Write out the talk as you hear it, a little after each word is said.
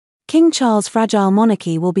King Charles' fragile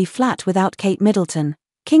monarchy will be flat without Kate Middleton.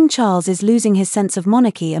 King Charles is losing his sense of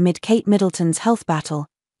monarchy amid Kate Middleton's health battle.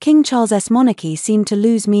 King Charles's monarchy seemed to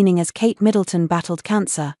lose meaning as Kate Middleton battled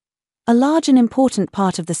cancer. A large and important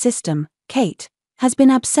part of the system, Kate, has been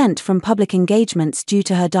absent from public engagements due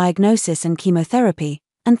to her diagnosis and chemotherapy,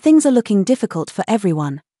 and things are looking difficult for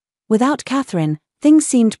everyone. Without Catherine, things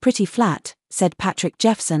seemed pretty flat, said Patrick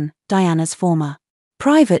Jeffson, Diana's former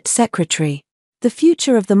private secretary. The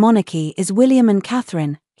future of the monarchy is William and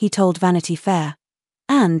Catherine, he told Vanity Fair.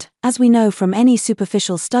 And, as we know from any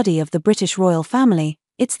superficial study of the British royal family,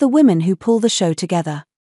 it's the women who pull the show together.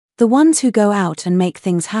 The ones who go out and make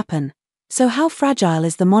things happen. So how fragile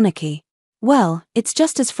is the monarchy? Well, it's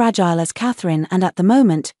just as fragile as Catherine, and at the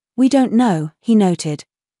moment, we don't know, he noted.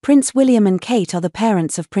 Prince William and Kate are the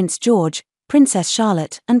parents of Prince George, Princess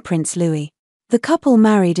Charlotte, and Prince Louis. The couple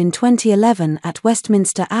married in 2011 at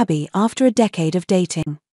Westminster Abbey after a decade of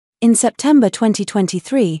dating. In September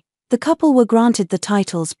 2023, the couple were granted the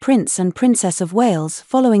titles Prince and Princess of Wales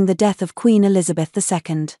following the death of Queen Elizabeth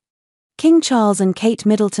II. King Charles and Kate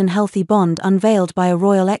Middleton healthy bond unveiled by a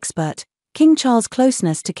royal expert. King Charles'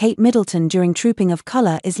 closeness to Kate Middleton during Trooping of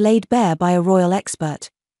Colour is laid bare by a royal expert.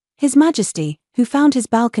 His Majesty, who found his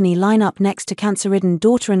balcony line up next to cancer-ridden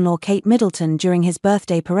daughter-in-law Kate Middleton during his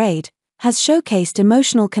birthday parade, has showcased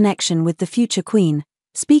emotional connection with the future Queen.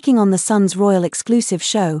 Speaking on The Sun's royal exclusive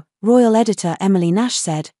show, royal editor Emily Nash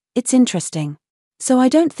said, "It's interesting. So I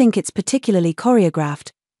don't think it's particularly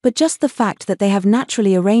choreographed, but just the fact that they have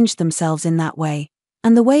naturally arranged themselves in that way,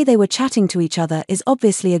 and the way they were chatting to each other is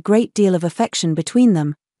obviously a great deal of affection between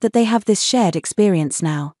them, that they have this shared experience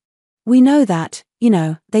now. We know that,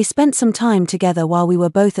 they spent some time together while we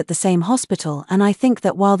were both at the same hospital, and I think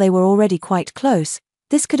that while they were already quite close,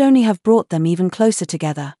 this could only have brought them even closer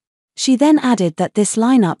together." She then added that this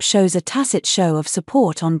lineup shows a tacit show of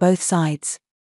support on both sides.